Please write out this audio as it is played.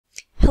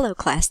Hello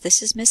class,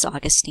 this is Miss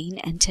Augustine,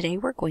 and today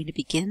we're going to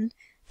begin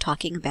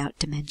talking about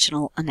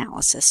dimensional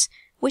analysis,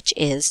 which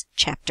is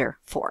Chapter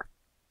 4.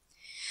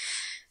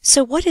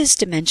 So what is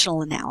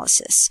dimensional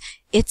analysis?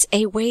 It's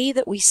a way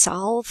that we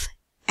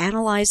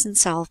analyze and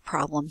solve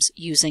problems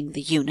using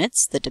the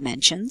units, the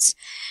dimensions,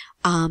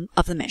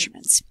 of the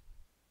measurements.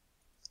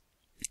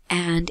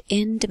 And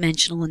in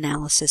dimensional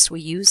analysis, we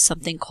use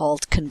something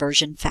called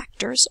conversion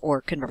factors or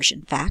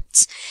conversion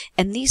facts,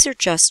 and these are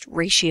just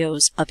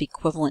ratios of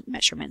equivalent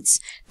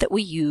measurements that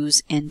we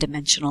use in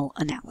dimensional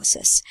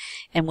analysis.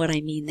 And what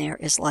I mean there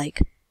is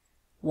like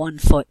 1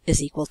 foot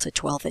is equal to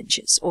 12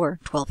 inches, or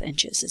 12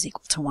 inches is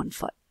equal to 1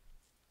 foot.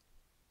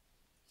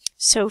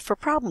 So for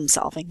problem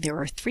solving, there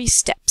are 3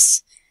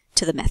 steps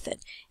to the method,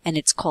 and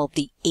it's called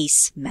the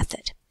ACE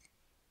method.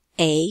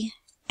 A,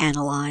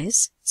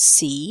 analyze,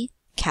 C,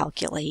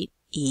 calculate,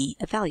 E,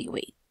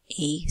 evaluate,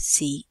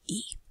 ACE.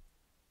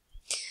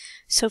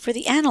 So for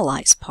the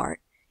analyze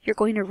part, you're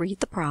going to read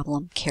the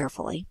problem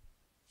carefully.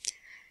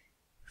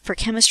 For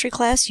chemistry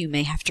class, you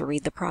may have to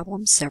read the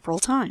problem several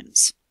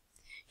times.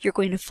 You're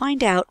going to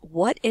find out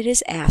what it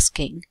is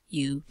asking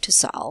you to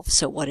solve,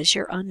 so what is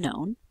your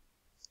unknown,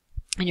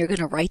 and you're going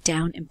to write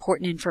down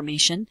important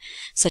information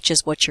such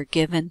as what you're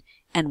given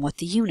and what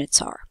the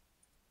units are.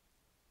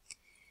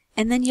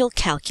 And then you'll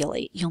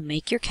calculate. You'll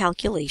make your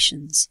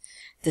calculations.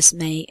 This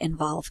may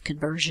involve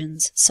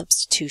conversions,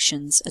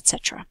 substitutions,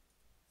 etc.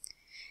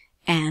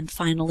 And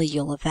finally,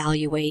 you'll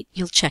evaluate.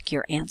 You'll check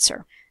your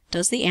answer.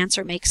 Does the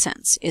answer make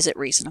sense? Is it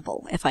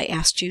reasonable? If I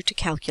asked you to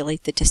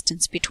calculate the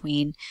distance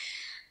between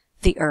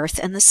the Earth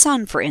and the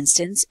Sun, for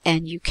instance,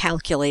 and you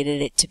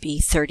calculated it to be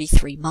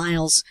 33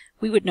 miles,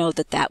 we would know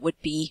that that would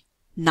be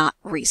not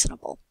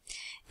reasonable.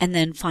 And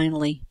then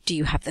finally, do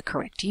you have the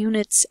correct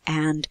units,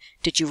 and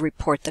did you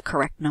report the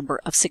correct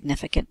number of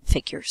significant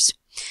figures?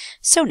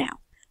 So now,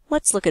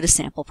 let's look at a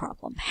sample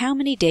problem. How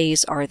many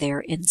days are there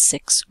in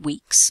 6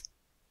 weeks?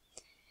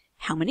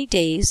 How many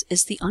days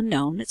is the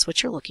unknown? It's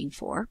what you're looking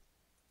for.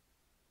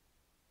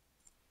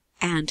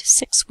 And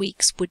 6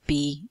 weeks would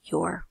be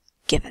your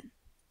given.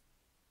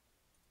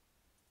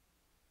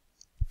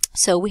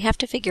 So we have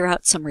to figure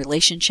out some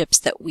relationships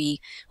that we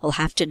will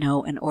have to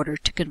know in order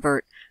to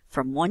convert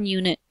from one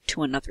unit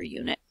to another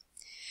unit.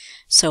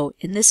 So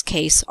in this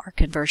case, our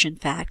conversion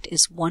fact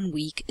is 1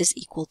 week is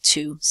equal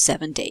to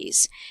 7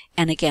 days.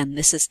 And again,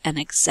 this is an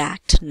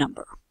exact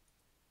number.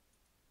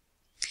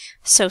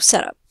 So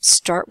setup.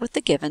 Start with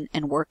the given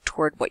and work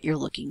toward what you're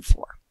looking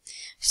for.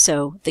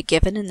 So the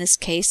given in this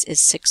case is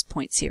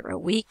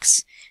 6.0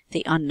 weeks.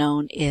 The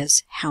unknown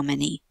is how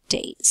many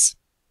days.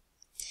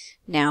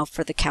 Now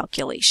for the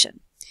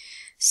calculation.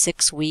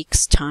 6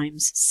 weeks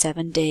times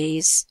 7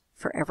 days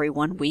for every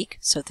 1 week.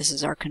 So this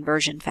is our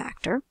conversion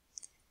factor.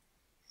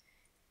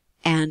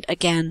 And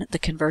again, the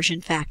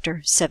conversion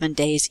factor, 7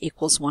 days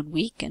equals 1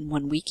 week, and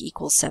 1 week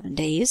equals 7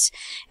 days.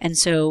 And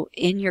so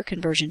in your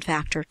conversion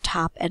factor,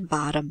 top and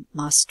bottom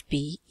must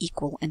be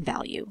equal in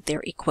value.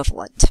 They're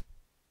equivalent.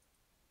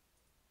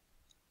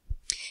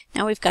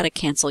 Now we've got to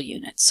cancel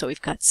units. So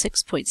we've got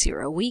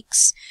 6.0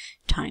 weeks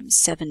times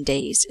 7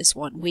 days is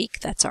 1 week.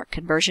 That's our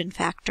conversion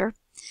factor.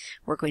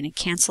 We're going to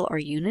cancel our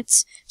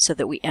units so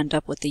that we end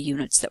up with the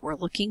units that we're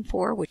looking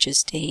for, which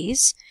is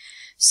days.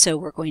 So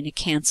we're going to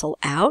cancel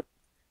out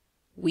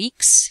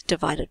weeks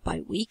divided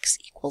by weeks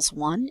equals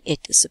 1.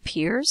 It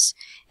disappears.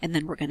 And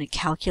then we're going to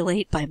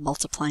calculate by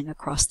multiplying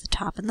across the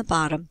top and the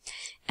bottom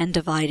and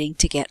dividing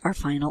to get our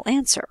final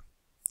answer.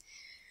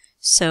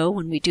 So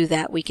when we do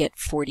that, we get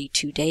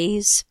 42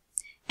 days.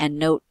 And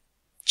note,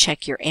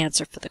 check your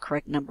answer for the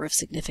correct number of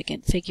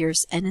significant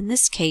figures. And in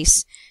this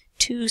case,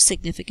 2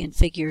 significant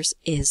figures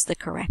is the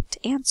correct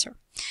answer.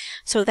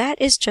 So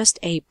that is just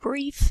a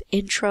brief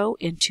intro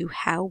into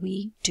how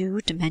we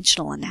do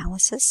dimensional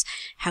analysis,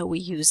 how we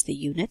use the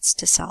units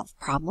to solve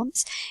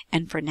problems.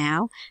 And for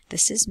now,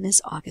 this is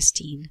Ms.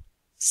 Augustine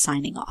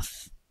signing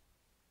off.